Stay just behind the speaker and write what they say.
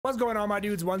What's going on, my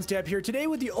dudes? Onestep here today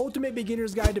with the ultimate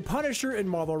beginner's guide to Punisher in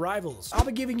Marvel Rivals. I'll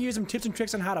be giving you some tips and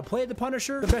tricks on how to play the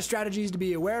Punisher, the best strategies to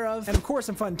be aware of, and of course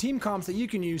some fun team comps that you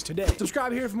can use today.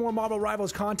 Subscribe here for more Marvel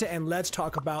Rivals content, and let's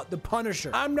talk about the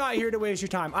Punisher. I'm not here to waste your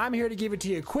time. I'm here to give it to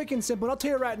you quick and simple. And I'll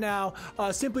tell you right now,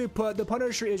 simply put, the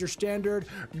Punisher is your standard,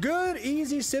 good,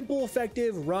 easy, simple,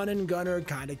 effective, run and gunner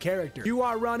kind of character. You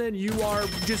are running, you are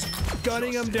just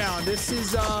gunning them down. This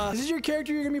is your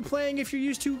character you're gonna be playing if you're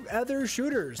used to other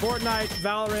shooters. Fortnite,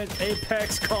 Valorant,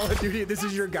 Apex, Call of Duty, this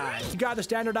is your guy. You got the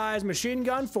standardized machine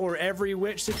gun for every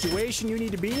which situation you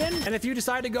need to be in. And if you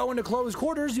decide to go into close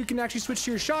quarters, you can actually switch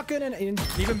to your shotgun and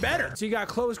even better. So you got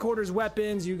close quarters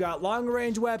weapons, you got long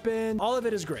range weapons, all of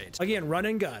it is great. Again, run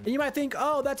and gun. And you might think,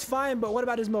 oh, that's fine, but what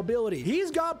about his mobility?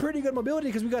 He's got pretty good mobility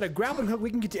because we got a grappling hook.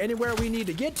 We can get to anywhere we need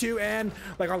to get to, and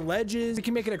like on ledges, we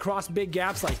can make it across big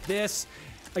gaps like this.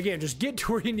 Again, just get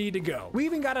to where you need to go. We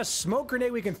even got a smoke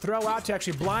grenade we can throw out to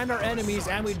actually blind our enemies,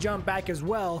 and we jump back as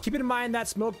well. Keep in mind that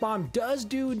smoke bomb does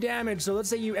do damage. So let's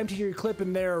say you empty your clip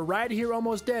and they're right here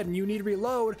almost dead and you need to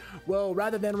reload. Well,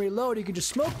 rather than reload, you can just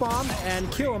smoke bomb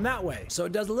and kill them that way. So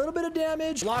it does a little bit of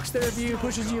damage, blocks their view,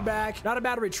 pushes you back. Not a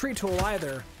bad retreat tool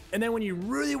either. And then when you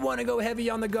really want to go heavy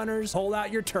on the gunners, pull out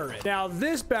your turret. Now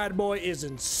this bad boy is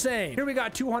insane. Here we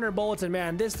got 200 bullets, and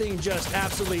man, this thing just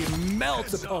absolutely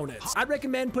melts opponents. I'd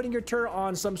recommend putting your turret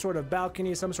on some sort of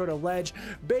balcony, some sort of ledge,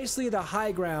 basically the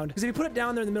high ground, because if you put it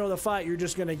down there in the middle of the fight, you're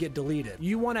just gonna get deleted.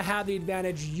 You want to have the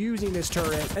advantage using this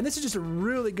turret, and this is just a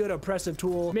really good oppressive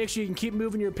tool. Make sure you can keep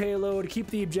moving your payload, keep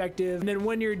the objective, and then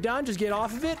when you're done, just get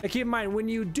off of it. And keep in mind, when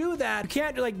you do that, you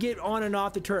can't like get on and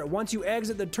off the turret. Once you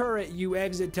exit the turret, you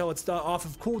exit till it's off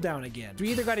of cooldown again. So you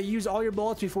either got to use all your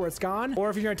bullets before it's gone, or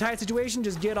if you're in a tight situation,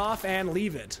 just get off and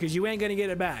leave it, because you ain't gonna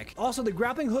get it back. Also, the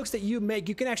grappling hooks that you make,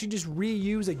 you can actually just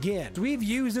reuse again. So we've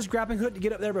used this grappling hook to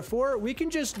get up there before. We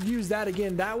can just use that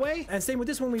again that way. And same with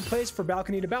this one we place for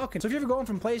balcony to balcony. So if you're ever going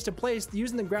from place to place,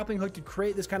 using the grappling hook to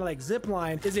create this kind of like zip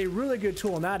line is a really good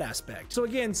tool in that aspect. So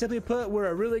again, simply put, we're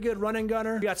a really good running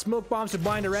gunner. We got smoke bombs to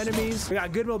blind our enemies. We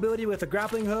got good mobility with a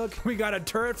grappling hook. We got a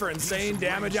turret for insane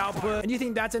damage output. And you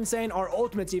think that's insane? Our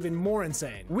ultimate's even more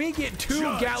insane. We get two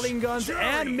Gatling guns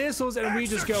and missiles, and we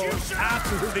just go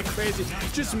absolutely crazy.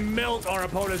 Just melt our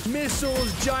opponents.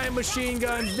 Missiles, giant machine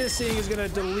guns. This thing is gonna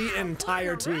delete an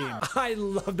entire team. I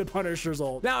love the Punisher's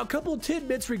ult. Now, a couple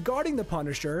tidbits regarding the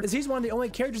Punisher is he's one of the only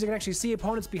characters that can actually see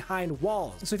opponents behind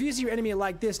walls. So if you see your enemy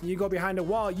like this and you go behind a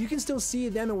wall, you can still see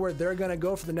them and where they're gonna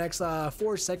go for the next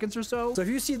 4 seconds or so. So if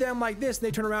you see them like this and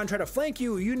they turn around and try to flank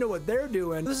you, you know what they're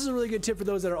doing. This is a really good tip for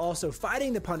those that are also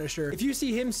fighting the Punisher. If you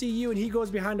see him see you and he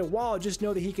goes behind a wall, just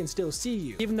know that he can still see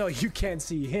you. Even though you can't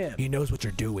see him, he knows what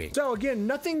you're doing. So again,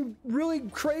 nothing really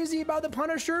crazy about the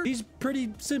Punisher. He's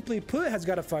pretty simply put, has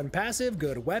got a fun passive,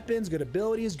 good weapons, good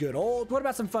abilities, good ult. What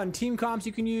about some fun team comps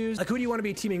you can use? Like, who do you want to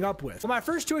be teaming up with? Well, my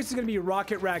first choice is going to be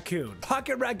Rocket Raccoon.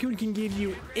 Rocket Raccoon can give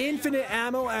you infinite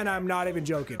ammo, and I'm not even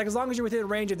joking. Like, as long as you're within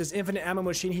range of this infinite ammo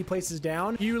machine he places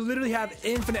down, you literally have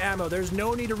infinite ammo. There's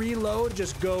no need to reload.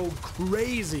 Just go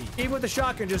crazy. Even with the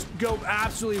shotgun, just go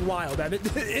absolutely wild.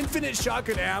 Infinite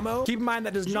shotgun ammo. Keep in mind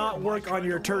that does not work on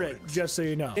your turret, just so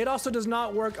you know. It also does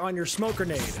not work on your smoke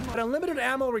grenade. But unlimited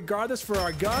ammo regardless for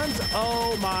our guns,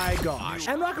 oh my gosh.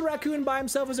 And Rocket Raccoon by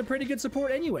himself is a pretty good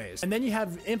support anyways. And then you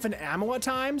have infinite ammo at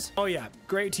times. Oh yeah,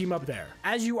 great team up there.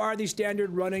 As you are the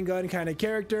standard run and gun kind of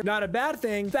character, not a bad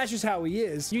thing. That's just how he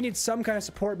is. You need some kind of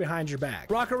support behind your back.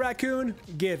 Rocket Raccoon,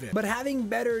 give it. But having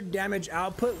better damage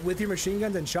output with your machine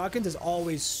guns and shotguns is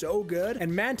always so good.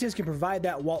 And Mantis can provide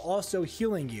that while also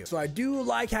healing you. So I do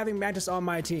like having Mantis on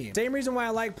my team. Same reason why I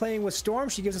like playing with Storm.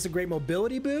 She gives us a great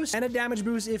mobility boost and a damage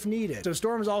boost if needed. So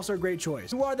Storm is also a great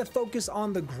choice. You are the focus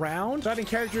on the ground. So having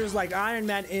characters like Iron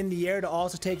Man in the air to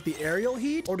also take the aerial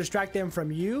heat or distract them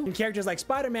from you, and characters like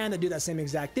Spider-Man that do that same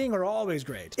exact thing are always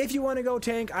great. If you want to go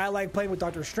tank, I like playing with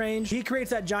Doctor Strange. He creates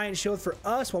that giant shield for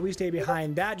us while we stay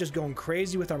behind that, just going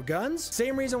crazy with our guns.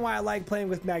 Same reason why I like playing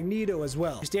with Magneto as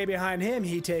well. We stay behind him,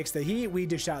 he takes the heat, we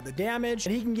dish out the damage,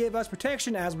 and he can give us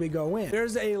protection as we go in.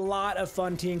 There's a lot of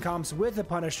fun team comps with the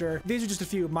Punisher. These are just a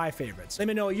few of my favorites. Let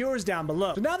me know yours down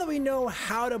below. So now that we know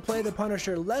how to play the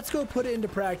Punisher, let's go put it into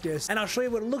practice, and I'll show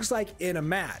you what it looks like in a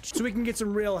match so we can get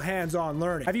some real hands-on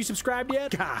learning. Have you subscribed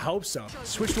yet? I hope so.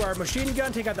 Switch to our machine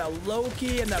gun, take out that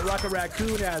Loki and that Rocket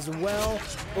Raccoon as well.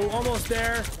 Oh, almost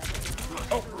there.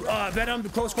 Oh, Venom, the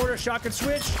close quarter, shotgun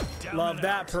switch. Love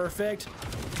that, perfect.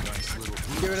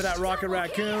 Get rid of that Rocket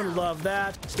Raccoon. Love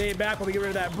that. Stay back while we get rid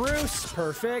of that Bruce.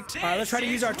 Perfect. All right, let's try to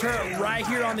use our turret right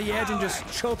here on the edge and just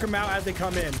choke them out as they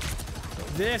come in.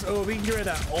 This, oh, we can get rid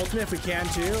of that ultimate if we can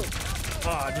too.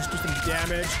 Just do some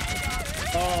damage.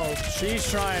 Oh, she's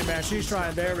trying, man. She's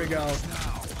trying. There we go.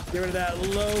 Get rid of that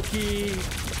Loki.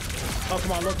 Oh,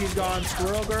 come on. Loki's gone.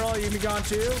 Squirrel Girl, you can be gone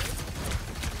too.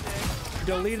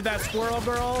 Deleted that Squirrel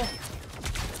Girl.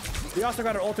 We also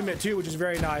got our ultimate too, which is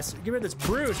very nice. Give me this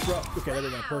Bruce, bro. Okay, there we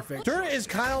go. Perfect. Turret is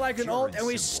kind of like an ult, and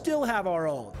we still have our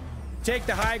ult. Take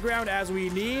the high ground as we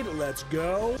need. Let's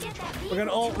go. We're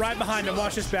gonna ult right behind him.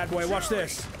 Watch this bad boy. Watch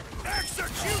this.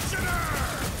 Executioner!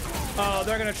 Oh,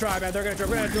 they're gonna try, man. They're gonna try.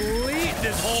 We're gonna delete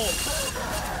this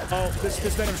ult. Oh, this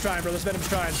Venom's trying, bro. This Venom's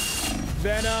trying.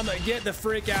 Venom, get the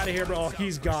freak out of here, bro. Oh,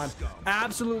 he's gone.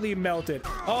 Absolutely melted.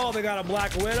 Oh, they got a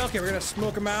Black Widow. Okay, we're gonna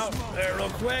smoke him out there real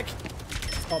quick.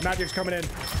 Oh, Magic's coming in.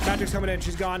 Magic's coming in.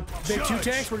 She's gone. Big 2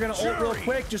 tanks. We're gonna ult real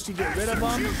quick just to get rid of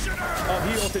them. Oh,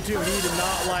 he ulted too. He did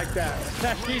not like that.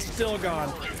 He's still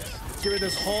gone. Get rid of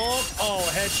this Hulk. Oh,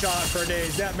 headshot for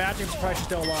days. That Magic's probably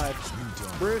still alive.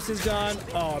 Bruce is done.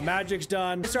 Oh, Magic's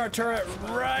done. It's our turret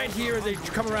right here as they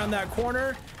come around that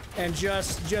corner and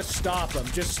just stop them.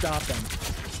 Just stop them.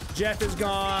 Jeff is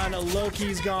gone.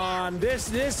 Loki's gone.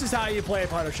 This is how you play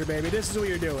Punisher, baby. This is what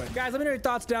you're doing. Guys, let me know your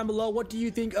thoughts down below. What do you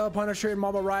think of Punisher in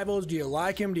Marvel Rivals? Do you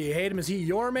like him? Do you hate him? Is he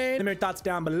your main? Let me know your thoughts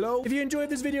down below. If you enjoyed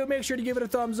this video, make sure to give it a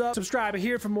thumbs up. Subscribe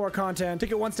here for more content.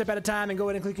 Take it one step at a time and go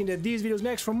ahead and click into these videos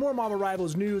next for more Marvel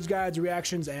Rivals news, guides,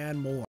 reactions, and more.